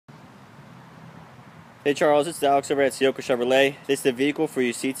Hey Charles, it's Alex over at Sioka Chevrolet. This is the vehicle for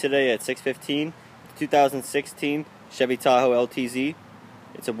your seat today at 6:15. 2016 Chevy Tahoe LTZ.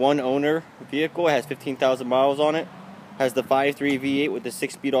 It's a one-owner vehicle. It has 15,000 miles on it. Has the 5.3 V8 with the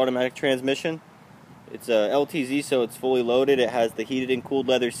 6-speed automatic transmission. It's a LTZ, so it's fully loaded. It has the heated and cooled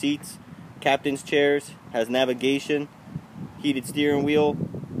leather seats, captain's chairs, has navigation, heated steering wheel,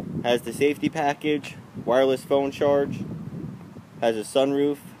 has the safety package, wireless phone charge, has a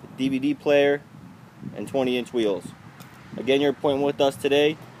sunroof, DVD player, and 20-inch wheels. Again, your appointment with us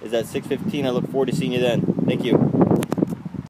today is at 6:15. I look forward to seeing you then. Thank you.